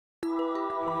This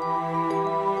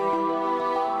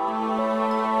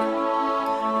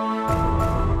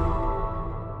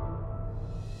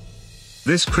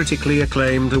critically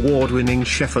acclaimed award-winning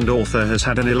chef and author has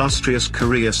had an illustrious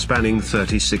career spanning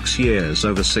 36 years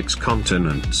over 6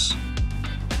 continents.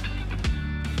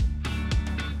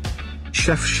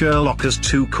 Chef Sherlock has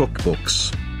 2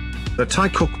 cookbooks. The Thai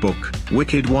cookbook,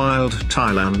 Wicked Wild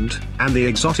Thailand, and the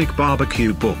exotic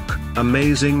barbecue book,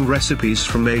 Amazing Recipes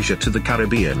from Asia to the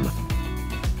Caribbean.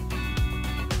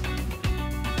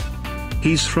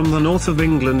 He's from the north of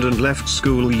England and left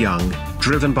school young,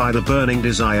 driven by the burning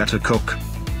desire to cook.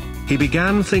 He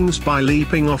began things by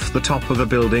leaping off the top of a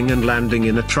building and landing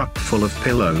in a truck full of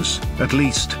pillows. At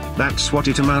least, that's what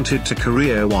it amounted to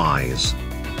career-wise.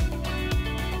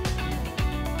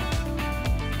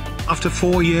 After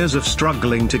 4 years of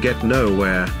struggling to get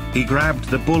nowhere, he grabbed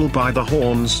the bull by the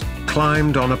horns,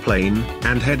 climbed on a plane,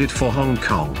 and headed for Hong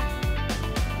Kong.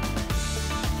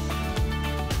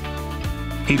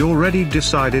 He'd already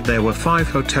decided there were 5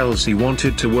 hotels he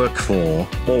wanted to work for,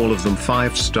 all of them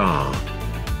 5-star.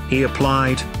 He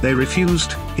applied, they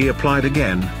refused, he applied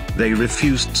again, they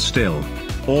refused still.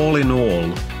 All in all,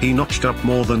 he notched up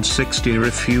more than 60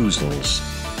 refusals.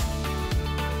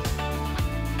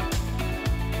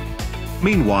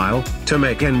 Meanwhile, to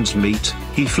make ends meet,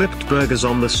 he flipped burgers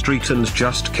on the street and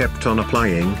just kept on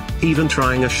applying, even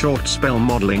trying a short spell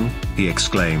modeling, he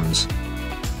exclaims.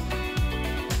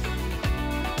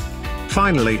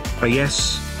 Finally, a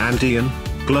yes, and Ian,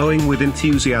 glowing with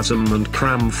enthusiasm and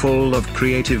cram full of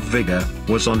creative vigor,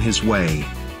 was on his way.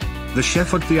 The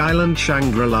chef at the Island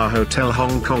Shangri-La Hotel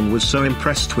Hong Kong was so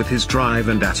impressed with his drive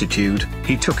and attitude,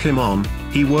 he took him on.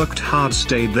 He worked hard,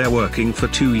 stayed there working for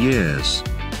 2 years.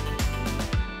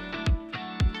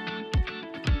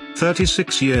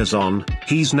 36 years on,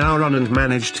 he's now run and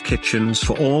managed kitchens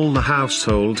for all the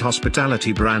household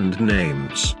hospitality brand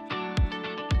names.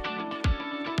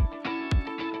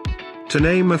 To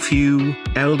name a few,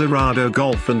 El Dorado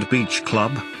Golf and Beach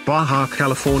Club, Baja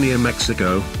California,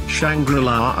 Mexico,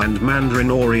 Shangri-La and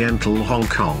Mandarin Oriental, Hong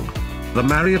Kong. The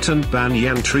Marriott and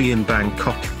Banyan Tree in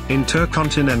Bangkok,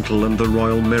 Intercontinental and the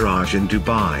Royal Mirage in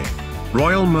Dubai.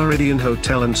 Royal Meridian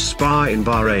Hotel and Spa in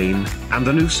Bahrain, and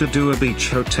the Nusa Dua Beach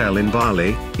Hotel in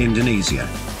Bali, Indonesia.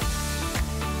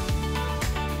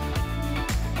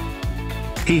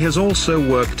 He has also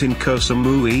worked in Koh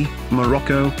Samui,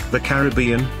 Morocco, the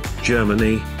Caribbean,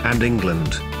 Germany, and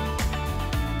England.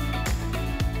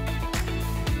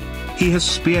 He has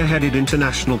spearheaded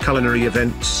international culinary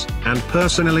events, and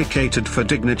personally catered for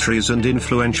dignitaries and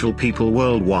influential people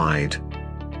worldwide.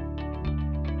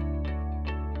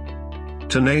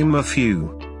 To name a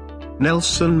few: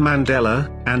 Nelson Mandela,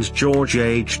 and George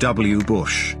H.W.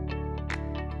 Bush.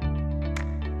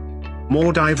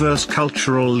 More diverse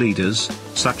cultural leaders,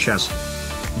 such as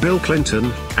Bill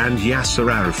Clinton, and Yasser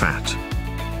Arafat.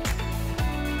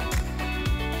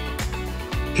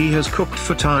 He has cooked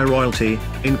for Thai royalty,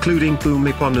 including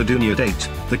Bhumibol Adulyadej,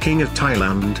 the King of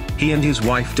Thailand. He and his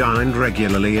wife dined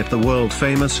regularly at the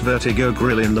world-famous Vertigo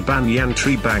Grill in the Banyan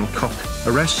Tree, Bangkok,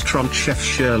 a restaurant Chef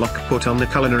Sherlock put on the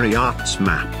culinary arts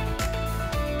map.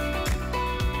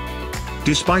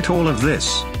 Despite all of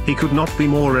this, he could not be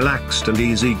more relaxed and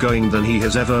easygoing than he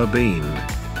has ever been.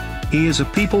 He is a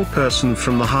people person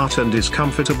from the heart and is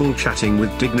comfortable chatting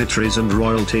with dignitaries and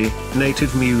royalty,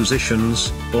 native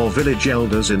musicians, or village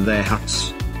elders in their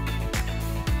huts.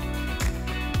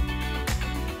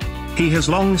 He has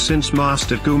long since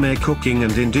mastered gourmet cooking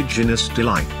and indigenous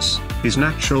delights. His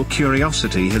natural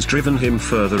curiosity has driven him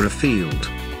further afield.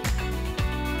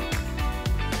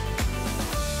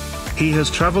 He has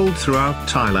traveled throughout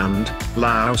Thailand,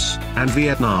 Laos, and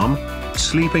Vietnam,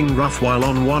 sleeping rough while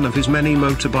on one of his many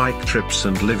motorbike trips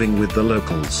and living with the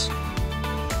locals.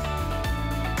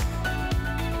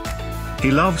 He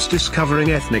loves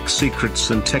discovering ethnic secrets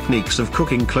and techniques of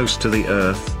cooking close to the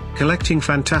earth, collecting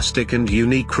fantastic and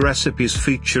unique recipes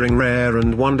featuring rare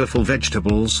and wonderful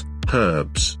vegetables,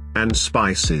 herbs, and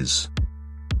spices.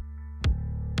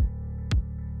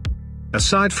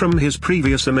 Aside from his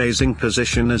previous amazing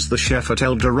position as the chef at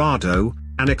El Dorado,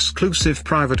 an exclusive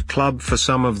private club for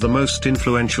some of the most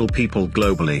influential people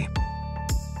globally,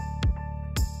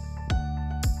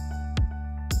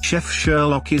 Chef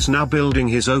Sherlock is now building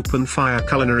his open-fire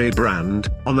culinary brand,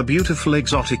 on the beautiful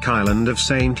exotic island of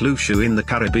St. Lucia in the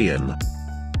Caribbean.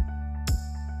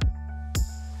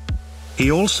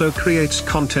 He also creates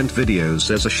content videos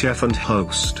as a chef and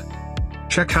host.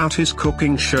 Check out his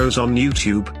cooking shows on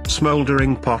YouTube,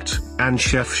 Smoldering Pot, and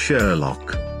Chef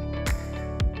Sherlock.